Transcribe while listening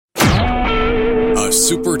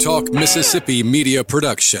SuperTalk Mississippi media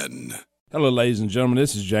production. Hello, ladies and gentlemen.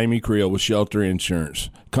 This is Jamie Creel with Shelter Insurance.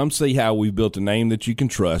 Come see how we've built a name that you can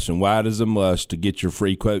trust and why it is a must to get your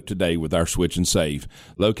free quote today with our Switch and Save.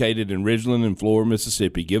 Located in Ridgeland and Flora,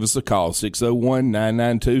 Mississippi. Give us a call,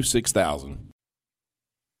 601-992-6000.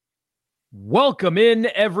 Welcome in,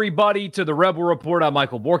 everybody, to the Rebel Report. I'm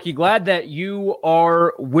Michael Borky. Glad that you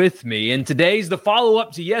are with me. And today's the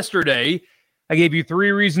follow-up to yesterday. I gave you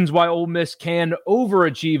 3 reasons why Ole Miss can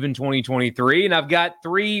overachieve in 2023, and I've got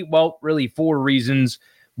 4 reasons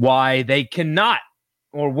why they cannot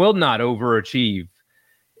or will not overachieve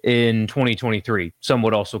in 2023. Some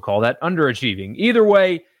would also call that underachieving. Either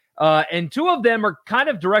way, and 2 of them are kind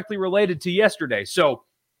of directly related to yesterday. So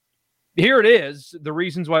here it is, the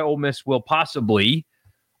reasons why Ole Miss will possibly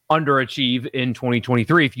underachieve in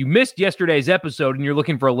 2023. If you missed yesterday's episode and you're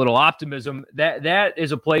looking for a little optimism, that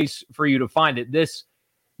is a place for you to find it. This,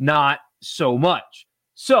 not so much.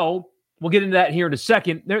 So we'll get into that here in a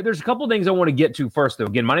second. There's a couple of things I want to get to first, though.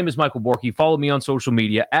 Again, my name is Michael Borky. Follow me on social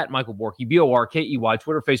media at Michael Borky, Borkey,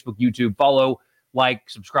 Twitter, Facebook, YouTube. Follow, like,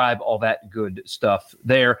 subscribe, all that good stuff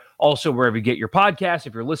there. Also, wherever you get your podcasts,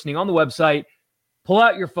 if you're listening on the website, pull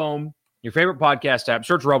out your phone, your favorite podcast app,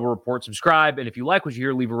 search Rebel Report, subscribe, and if you like what you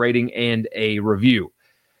hear, leave a rating and a review.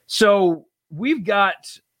 So we've got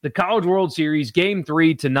the College World Series, Game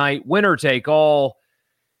 3 tonight, winner take all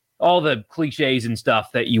the cliches and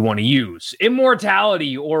stuff that you want to use.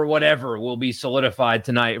 Immortality or whatever will be solidified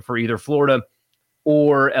tonight for either Florida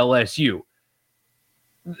or LSU.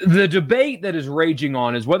 The debate that is raging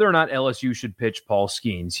on is whether or not LSU should pitch Paul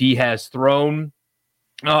Skeens. He has thrown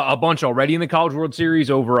a bunch already in the College World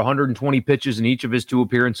Series, over 120 pitches in each of his 2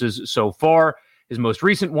 appearances so far. His most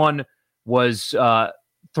recent one was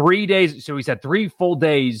 3 days. So he's had 3 full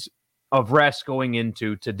days of rest going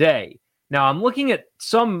into today. Now, I'm looking at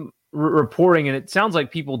some reporting, and it sounds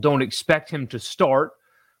like people don't expect him to start,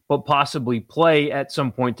 but possibly play at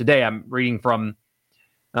some point today. I'm reading from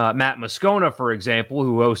Matt Moscona, for example,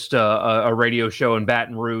 who hosts a radio show in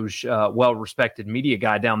Baton Rouge, well-respected media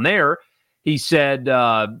guy down there. He said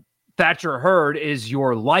Thatcher Hurd is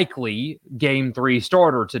your likely Game 3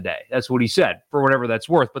 starter today. That's what he said, for whatever that's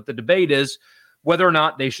worth. But the debate is whether or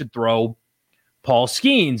not they should throw Paul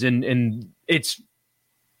Skeens. And it's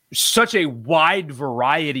such a wide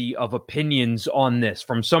variety of opinions on this,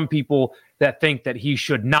 from some people that think that he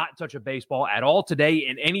should not touch a baseball at all today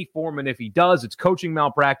in any form, and if he does, it's coaching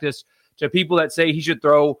malpractice, to people that say he should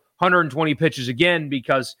throw 120 pitches again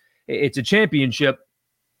because it's a championship.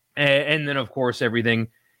 And then, of course, everything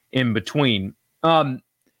in between.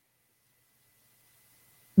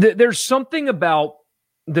 There's something about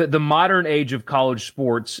the modern age of college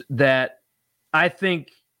sports that I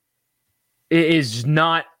think is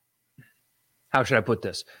not, how should I put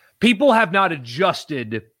this? People have not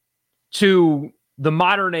adjusted to the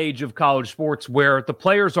modern age of college sports where the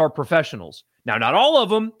players are professionals. Now, not all of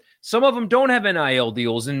them. Some of them don't have NIL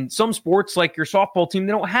deals. In some sports, like your softball team,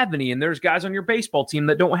 they don't have any. And there's guys on your baseball team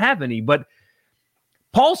that don't have any. But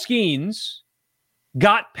Paul Skeens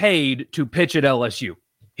got paid to pitch at LSU.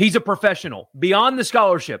 He's a professional. Beyond the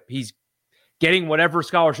scholarship, he's getting whatever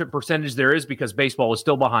scholarship percentage there is because baseball is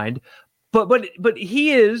still behind. But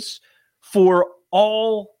he is, for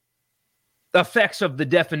all effects of the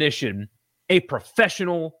definition, a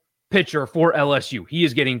professional pitcher for LSU. He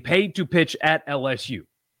is getting paid to pitch at LSU.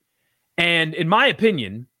 And in my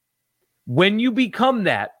opinion, when you become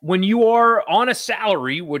that, when you are on a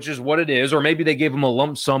salary, which is what it is, or maybe they gave him a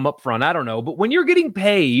lump sum up front, I don't know. But when you're getting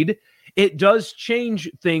paid, it does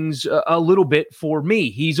change things a little bit for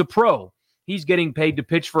me. He's a pro. He's getting paid to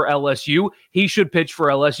pitch for LSU. He should pitch for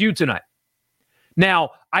LSU tonight.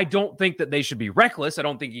 Now, I don't think that they should be reckless. I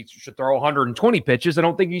don't think he should throw 120 pitches. I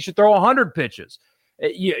don't think he should throw 100 pitches.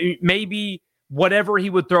 Maybe whatever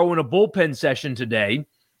he would throw in a bullpen session today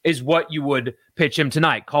is what you would pitch him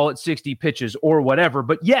tonight. Call it 60 pitches or whatever.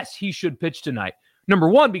 But yes, he should pitch tonight. Number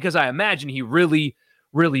one, because I imagine he really,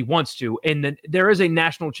 really wants to. And then there is a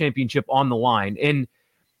national championship on the line. And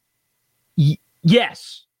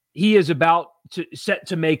yes, he is set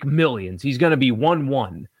to make millions. He's going to be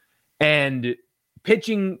 1-1. And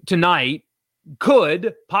pitching tonight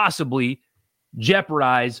could possibly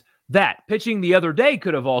jeopardize that. Pitching the other day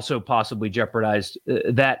could have also possibly jeopardized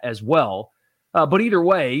that as well. But either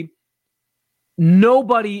way,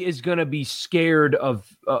 nobody is going to be scared of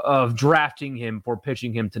drafting him for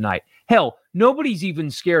pitching him tonight. Hell, nobody's even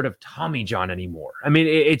scared of Tommy John anymore. I mean,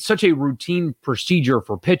 it's such a routine procedure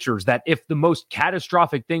for pitchers that if the most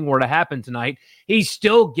catastrophic thing were to happen tonight, he's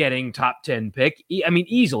still getting top 10 pick. I mean,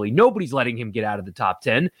 easily. Nobody's letting him get out of the top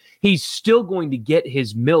 10. He's still going to get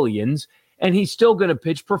his millions. and he's still going to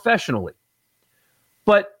pitch professionally.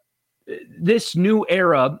 But this new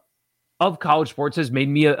era of college sports has made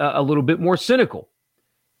me a little bit more cynical.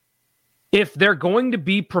 If they're going to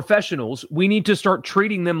be professionals, we need to start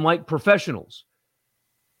treating them like professionals.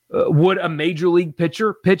 Would a major league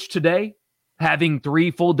pitcher pitch today having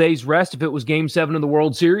 3 full days rest if it was Game 7 of the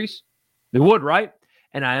World Series? They would, right?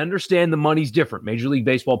 And I understand the money's different. Major League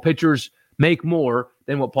Baseball pitchers make more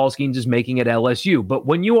than what Paul Skeens is making at LSU. But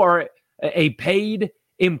when you are a paid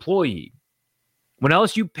employee, when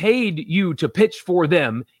LSU paid you to pitch for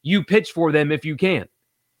them, you pitch for them if you can.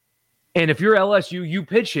 And if you're LSU, you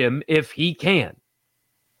pitch him if he can.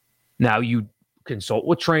 Now, you consult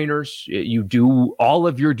with trainers. You do all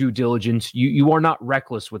of your due diligence. You are not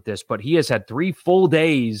reckless with this, but he has had 3 full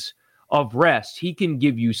days of rest. He can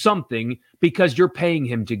give you something because you're paying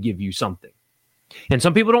him to give you something. And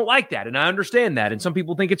some people don't like that, and I understand that. And some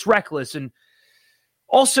people think it's reckless. And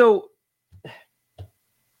also,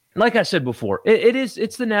 like I said before,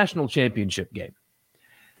 it's the national championship game.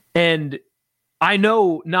 And I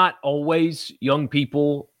know not always young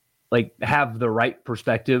people have the right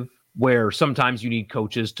perspective, where sometimes you need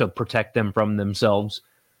coaches to protect them from themselves.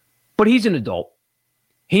 But he's an adult.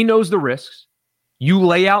 He knows the risks. You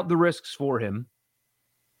lay out the risks for him.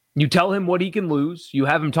 You tell him what he can lose. You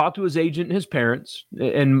have him talk to his agent and his parents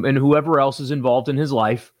and whoever else is involved in his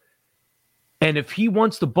life. And if he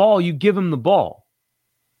wants the ball, you give him the ball.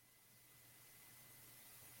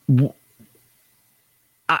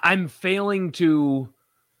 I'm failing to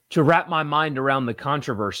wrap my mind around the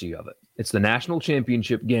controversy of it. It's the national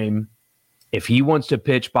championship game. If he wants to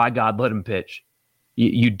pitch, by God, let him pitch.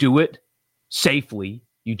 You do it safely.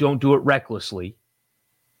 You don't do it recklessly.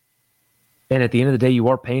 And at the end of the day, you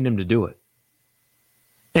are paying him to do it.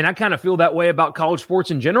 And I kind of feel that way about college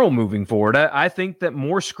sports in general moving forward. I think that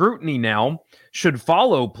more scrutiny now should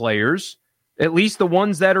follow players, at least the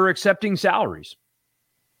ones that are accepting salaries.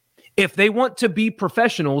 If they want to be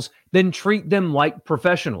professionals, then treat them like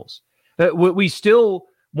professionals. We still,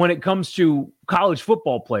 when it comes to college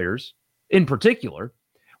football players in particular,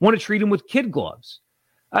 want to treat them with kid gloves.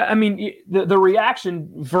 I mean, the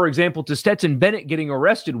reaction, for example, to Stetson Bennett getting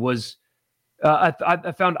arrested was,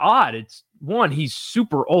 I found odd. It's one, he's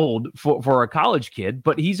super old for a college kid,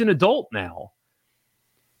 but he's an adult now.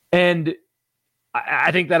 And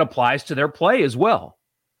I think that applies to their play as well.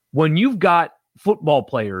 When you've got football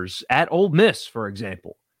players at Ole Miss, for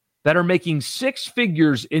example, that are making 6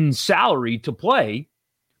 figures in salary to play,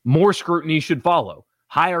 more scrutiny should follow.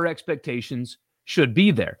 Higher expectations should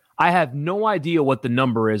be there. I have no idea what the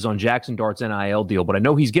number is on Jackson Dart's NIL deal, but I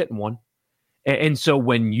know he's getting one. And so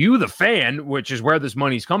when you, the fan, which is where this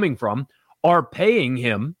money's coming from, are paying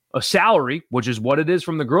him a salary, which is what it is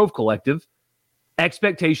from the Grove Collective,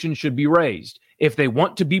 expectations should be raised. If they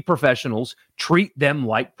want to be professionals, treat them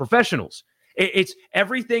like professionals. It's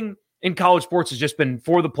everything in college sports has just been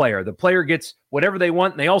for the player. The player gets whatever they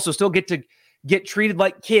want, and they also still get to get treated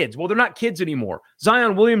like kids. Well, they're not kids anymore.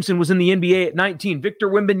 Zion Williamson was in the NBA at 19. Victor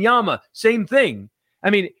Wembanyama, same thing. I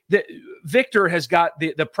mean, Victor has got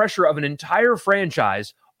the pressure of an entire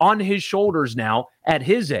franchise on his shoulders now at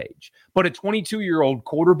his age. But a 22-year-old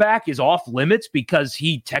quarterback is off limits because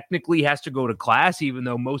he technically has to go to class, even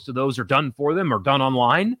though most of those are done for them or done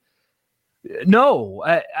online. No,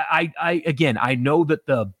 I know that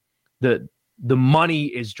the money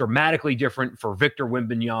is dramatically different for Victor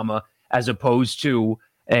Wembanyama as opposed to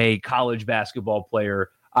a college basketball player.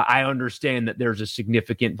 I understand that there's a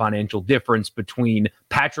significant financial difference between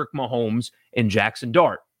Patrick Mahomes and Jackson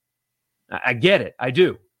Dart. I get it. I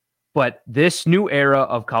do. But this new era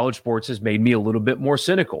of college sports has made me a little bit more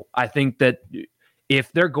cynical. I think that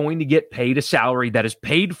if they're going to get paid a salary that is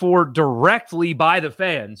paid for directly by the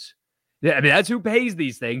fans, I mean, that's who pays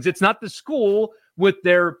these things. It's not the school with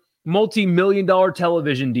their multi-million-dollar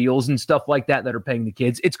television deals and stuff like that are paying the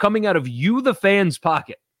kids. It's coming out of you, the fans'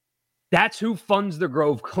 pocket. That's who funds the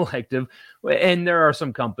Grove Collective. And there are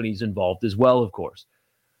some companies involved as well, of course.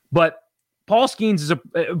 But Paul Skeens is,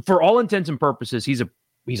 for all intents and purposes, he's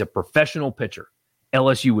a professional pitcher.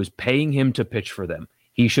 LSU is paying him to pitch for them.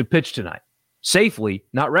 He should pitch tonight. Safely,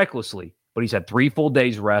 not recklessly, but he's had 3 full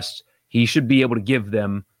days rest. He should be able to give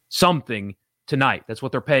them something tonight. That's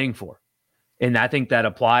what they're paying for. And I think that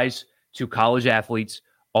applies to college athletes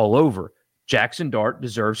all over. Jackson Dart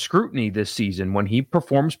deserves scrutiny this season. When he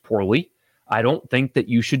performs poorly, I don't think that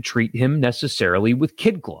you should treat him necessarily with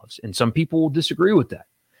kid gloves. And some people will disagree with that.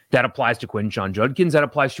 That applies to Quinshon Judkins. That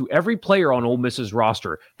applies to every player on Ole Miss's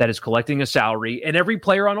roster that is collecting a salary and every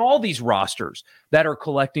player on all these rosters that are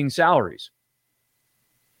collecting salaries.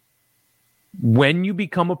 When you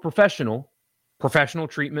become a professional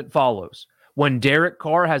treatment follows. When Derek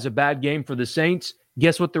Carr has a bad game for the Saints,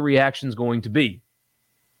 guess what the reaction's going to be?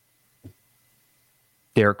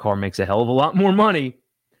 Derek Carr makes a hell of a lot more money,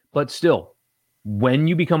 but still, when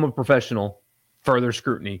you become a professional, further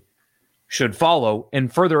scrutiny should follow,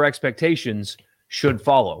 and further expectations should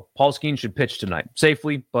follow. Paul Skeen should pitch tonight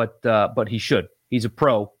safely, but he should. He's a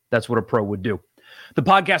pro. That's what a pro would do. The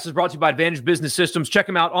podcast is brought to you by Advantage Business Systems. Check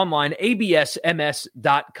them out online,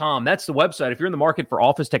 absms.com. That's the website. If you're in the market for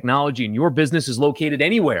office technology and your business is located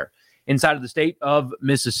anywhere inside of the state of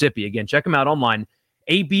Mississippi, again, check them out online,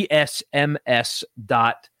 absms.com.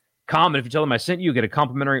 And if you tell them I sent you, you get a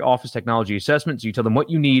complimentary office technology assessment. So you tell them what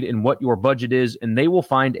you need and what your budget is, and they will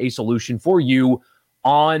find a solution for you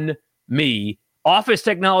on me. Office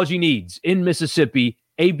technology needs in Mississippi,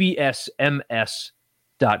 absms.com.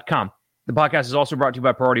 The podcast is also brought to you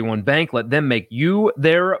by Priority One Bank. Let them make you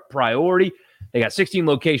their priority. They got 16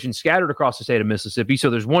 locations scattered across the state of Mississippi, so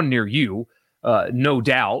there's one near you, no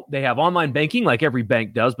doubt. They have online banking like every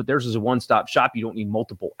bank does, but theirs is a one-stop shop. You don't need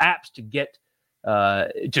multiple apps to get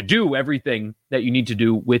to do everything that you need to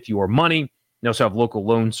do with your money. They also have local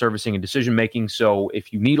loan servicing and decision-making, so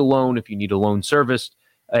if you need a loan, if you need a loan serviced,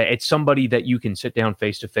 it's somebody that you can sit down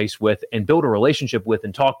face-to-face with and build a relationship with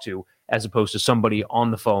and talk to, as opposed to somebody on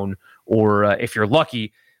the phone or, if you're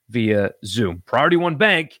lucky, via Zoom. Priority One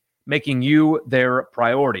Bank, making you their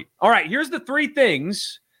priority. All right, here's the three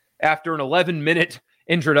things, after an 11-minute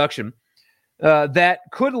introduction, that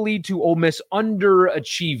could lead to Ole Miss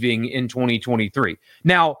underachieving in 2023.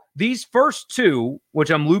 Now, these first two, which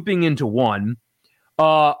I'm looping into one,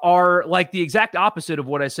 are like the exact opposite of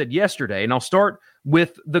what I said yesterday. And I'll start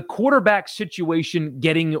with the quarterback situation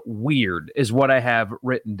getting weird is what I have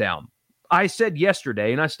written down. I said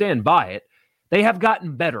yesterday, and I stand by it, they have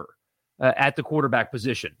gotten better at the quarterback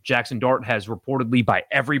position. Jackson Dart has reportedly, by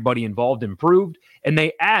everybody involved, improved, and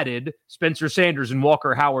they added Spencer Sanders and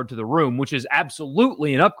Walker Howard to the room, which is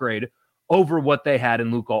absolutely an upgrade over what they had in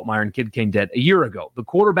Luke Altmaier and Kid Caindet a year ago. The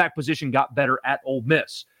quarterback position got better at Ole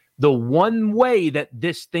Miss. The one way that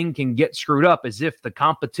this thing can get screwed up is if the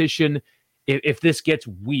competition, if this gets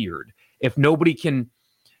weird, if nobody can,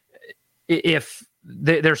 if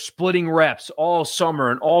they're splitting reps all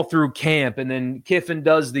summer and all through camp, and then Kiffin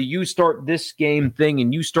does the you start this game thing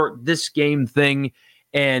and you start this game thing,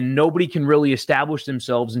 and nobody can really establish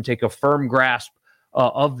themselves and take a firm grasp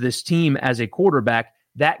of this team as a quarterback,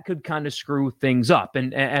 that could kind of screw things up.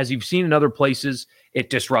 And as you've seen in other places,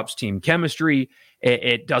 it disrupts team chemistry.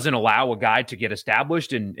 It doesn't allow a guy to get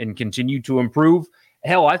established and continue to improve.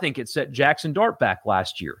 Hell, I think it set Jackson Dart back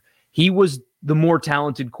last year. He was the more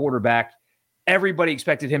talented quarterback. Everybody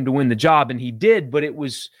expected him to win the job, and he did, but it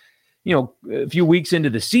was, a few weeks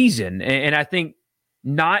into the season. And I think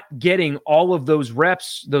not getting all of those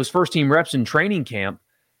reps, those first-team reps in training camp,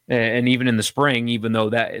 and even in the spring, even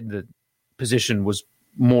though that the position was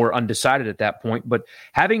more undecided at that point, but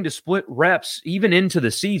having to split reps even into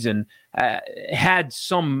the season had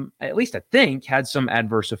some, at least I think, had some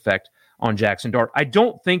adverse effect on Jackson Dart. I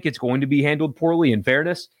don't think it's going to be handled poorly, in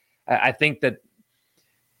fairness. I think that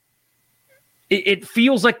it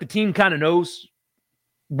feels like the team kind of knows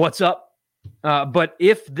what's up. But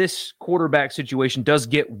if this quarterback situation does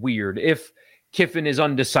get weird, if Kiffin is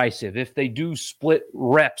undecisive, if they do split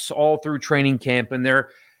reps all through training camp and they're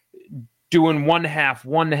doing one half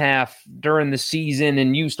during the season,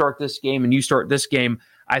 and you start this game and you start this game,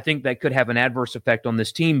 I think that could have an adverse effect on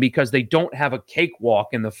this team because they don't have a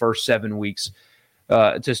cakewalk in the first 7 weeks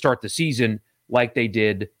to start the season like they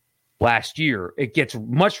did last year. It gets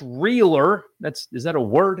much realer. Is that a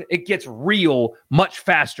word? It gets real much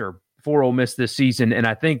faster for Ole Miss this season, and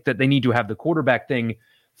I think that they need to have the quarterback thing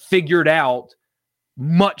figured out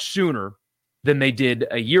much sooner than they did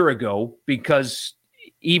a year ago, because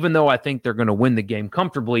even though I think they're going to win the game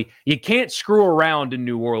comfortably, you can't screw around in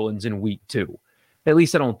New Orleans in week 2. At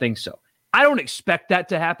least I don't think so. I don't expect that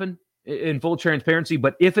to happen in full transparency,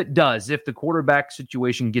 but if it does, if the quarterback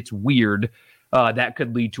situation gets weird, that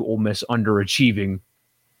could lead to Ole Miss underachieving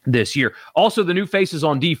this year. Also, the new faces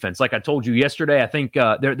on defense. Like I told you yesterday, I think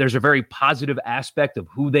there's a very positive aspect of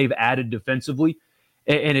who they've added defensively,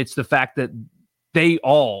 and it's the fact that they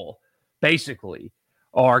all basically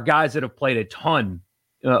are guys that have played a ton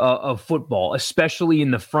of football, especially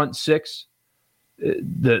in the front six.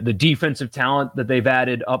 The defensive talent that they've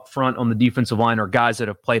added up front on the defensive line are guys that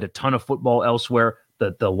have played a ton of football elsewhere.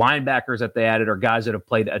 The linebackers that they added are guys that have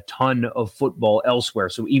played a ton of football elsewhere.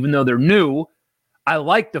 So even though they're new, I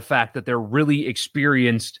like the fact that they're really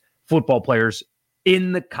experienced football players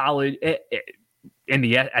in the college, at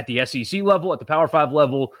the SEC level, at the Power 5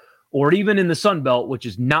 level, or even in the Sun Belt, which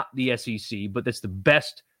is not the SEC, but that's the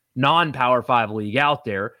best non-Power 5 league out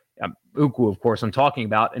there. Uku, of course, I'm talking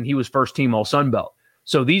about, and he was first team All Sun Belt.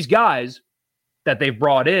 So these guys that they've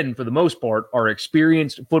brought in, for the most part, are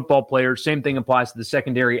experienced football players. Same thing applies to the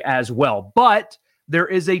secondary as well. But there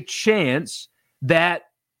is a chance that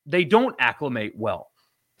they don't acclimate well.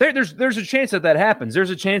 There's a chance that happens. There's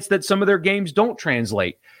a chance that some of their games don't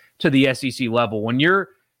translate to the SEC level. When you're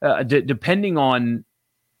depending on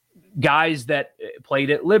guys that played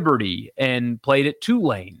at Liberty and played at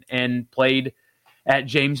Tulane and played at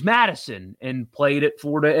James Madison and played at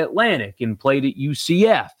Florida Atlantic and played at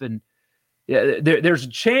UCF. And there's a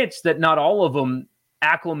chance that not all of them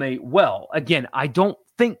acclimate well. Again, I don't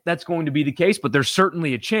think that's going to be the case, but there's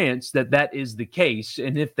certainly a chance that is the case.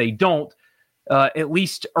 And if they don't, at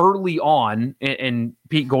least early on in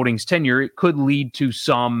Pete Golding's tenure, it could lead to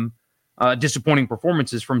some disappointing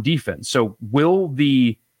performances from defense. So will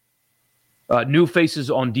the new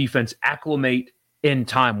faces on defense acclimate in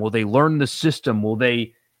time? Will they learn the system? Will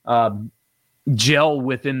they gel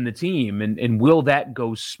within the team? And will that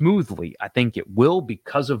go smoothly? I think it will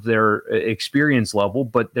because of their experience level,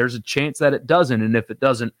 but there's a chance that it doesn't. And if it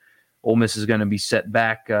doesn't, Ole Miss is going to be set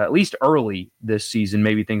back at least early this season.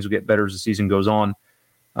 Maybe things will get better as the season goes on.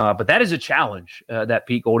 But that is a challenge that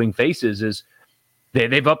Pete Golding faces. Is they've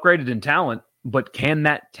upgraded in talent, but can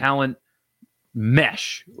that talent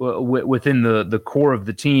mesh within the core of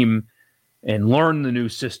the team and learn the new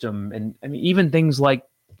system? And I mean, even things like,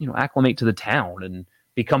 acclimate to the town and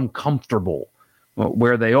become comfortable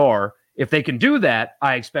where they are. If they can do that,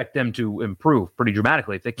 I expect them to improve pretty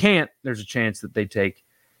dramatically. If they can't, there's a chance that they take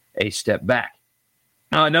a step back.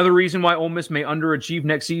 Another reason why Ole Miss may underachieve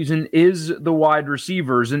next season is the wide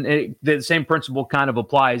receivers. And the same principle kind of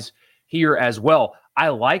applies here as well. I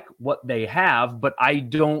like what they have, but I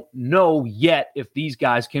don't know yet if these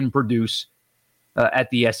guys can produce at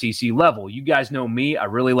the SEC level. You guys know me. I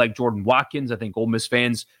really like Jordan Watkins. I think Ole Miss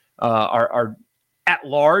fans are at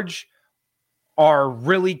large are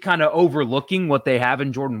really kind of overlooking what they have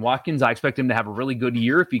in Jordan Watkins. I expect him to have a really good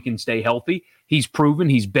year if he can stay healthy. He's proven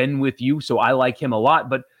he's been with you, so I like him a lot.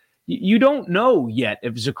 But you don't know yet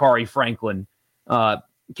if Zachary Franklin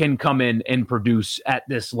can come in and produce at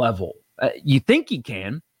this level. You think he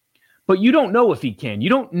can, but you don't know if he can. You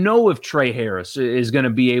don't know if Trey Harris is going to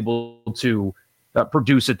be able to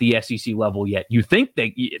produce at the SEC level yet. You think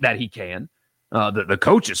that he can. The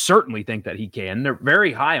coaches certainly think that he can. They're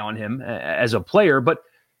very high on him as a player, but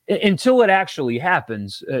until it actually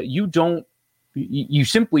happens, you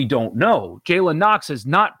simply don't know. Jalen Knox has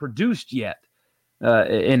not produced yet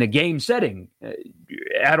in a game setting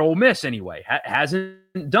at Ole Miss anyway.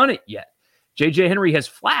 Hasn't done it yet. J.J. Henry has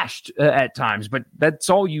flashed at times, but that's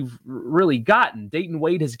all you've really gotten. Dayton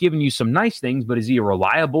Wade has given you some nice things, but is he a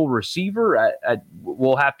reliable receiver?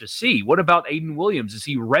 We'll have to see. What about Aiden Williams? Is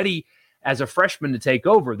he ready as a freshman to take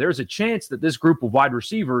over? There's a chance that this group of wide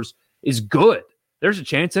receivers is good. There's a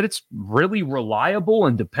chance that it's really reliable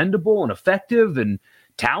and dependable and effective and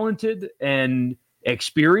talented and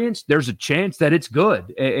experienced. There's a chance that it's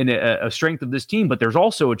good and a strength of this team, but there's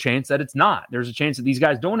also a chance that it's not. There's a chance that these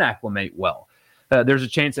guys don't acclimate well. There's a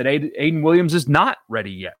chance that Aiden Williams is not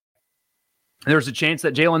ready yet. There's a chance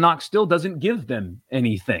that Jalen Knox still doesn't give them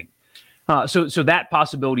anything. So that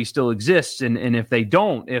possibility still exists. And if they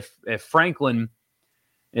don't, if Zachary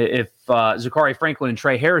Franklin and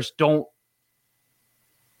Trey Harris don't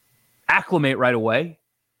acclimate right away,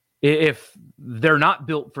 if they're not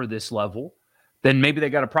built for this level, then maybe they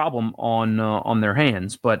got a problem on their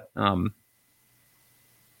hands. But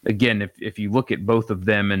again, if you look at both of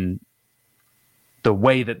them and the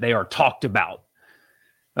way that they are talked about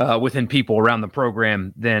within people around the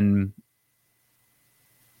program, then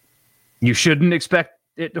you shouldn't expect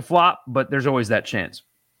it to flop, but there's always that chance.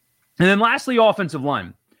 And then lastly, offensive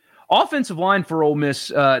line. Offensive line for Ole Miss,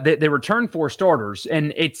 they returned 4 starters,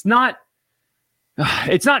 and it's not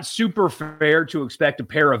super fair to expect a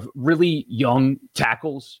pair of really young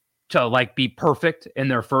tackles to be perfect in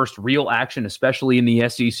their first real action, especially in the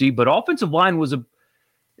SEC. But offensive line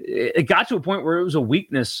it got to a point where it was a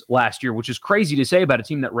weakness last year, which is crazy to say about a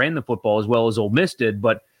team that ran the football as well as Ole Miss did.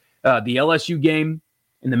 But the LSU game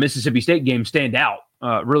and the Mississippi State game stand out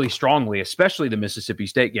really strongly, especially the Mississippi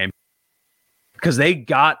State game, because they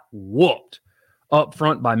got whooped up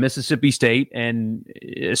front by Mississippi State, and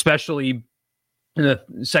especially in the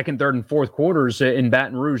second, third, and fourth quarters in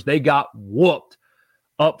Baton Rouge, they got whooped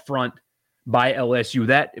up front by LSU.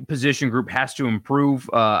 That position group has to improve.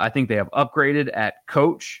 I think they have upgraded at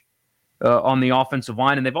coach on the offensive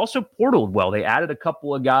line, and they've also portaled well. They added a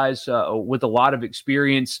couple of guys with a lot of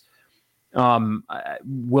experience.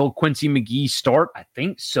 Will Quincy McGee start? I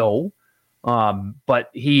think so. But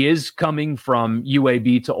he is coming from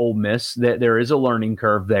UAB to Ole Miss. There is a learning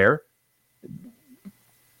curve there.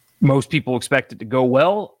 Most people expect it to go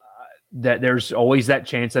well. That there's always that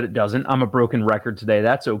chance that it doesn't. I'm a broken record today.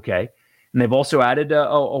 That's okay. And they've also added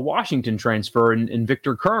a Washington transfer in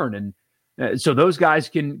Victor Kern. And so those guys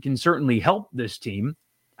can certainly help this team.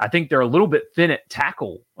 I think they're a little bit thin at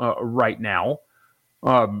tackle right now.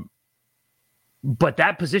 But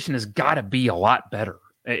that position has got to be a lot better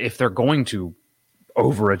if they're going to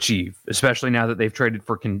overachieve, especially now that they've traded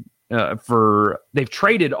they've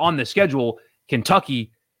traded on the schedule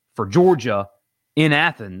Kentucky for Georgia in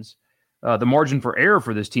Athens. The margin for error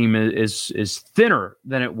for this team is thinner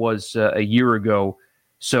than it was a year ago.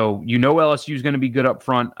 So LSU is going to be good up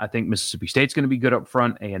front. I think Mississippi State's going to be good up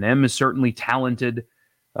front. A&M is certainly talented.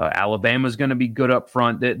 Alabama's going to be good up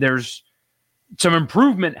front. There's some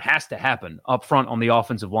improvement has to happen up front on the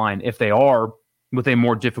offensive line if they are, with a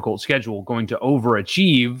more difficult schedule, going to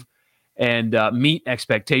overachieve and meet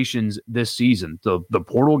expectations this season. The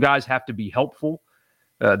portal guys have to be helpful.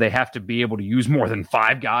 They have to be able to use more than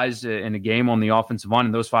 5 guys in a game on the offensive line,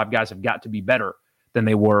 and those 5 guys have got to be better than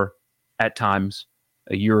they were at times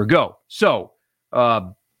a year ago. So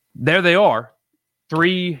there they are.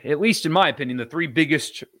 3, at least in my opinion, the 3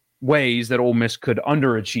 biggest ways that Ole Miss could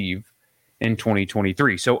underachieve in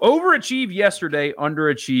 2023. So overachieve yesterday,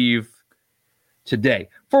 underachieve today.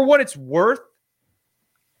 For what it's worth,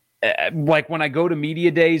 like when I go to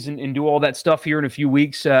media days and do all that stuff here in a few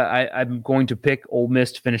weeks, I'm going to pick Ole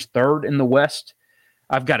Miss to finish 3rd in the West.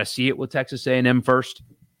 I've got to see it with Texas A&M first.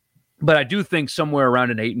 But I do think somewhere around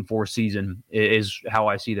an 8-4 season is how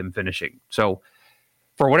I see them finishing. So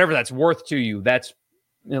for whatever that's worth to you, that's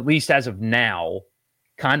at least as of now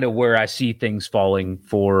kind of where I see things falling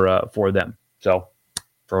for them. So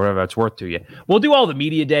for whatever that's worth to you. We'll do all the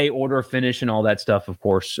media day, order, finish, and all that stuff, of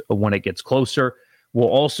course, when it gets closer. We'll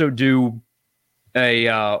also do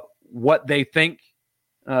a what they think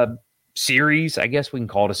series. I guess we can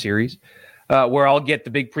call it a series, where I'll get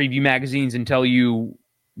the big preview magazines and tell you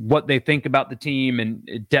what they think about the team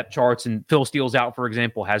and depth charts. And Phil Steele's out, for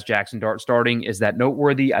example. Has Jackson Dart starting? Is that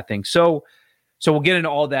noteworthy? I think so. So we'll get into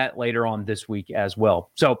all that later on this week as well.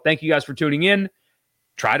 So thank you guys for tuning in.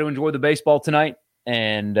 Try to enjoy the baseball tonight,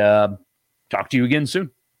 and talk to you again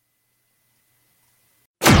soon.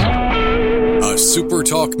 A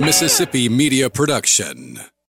SuperTalk Mississippi media production.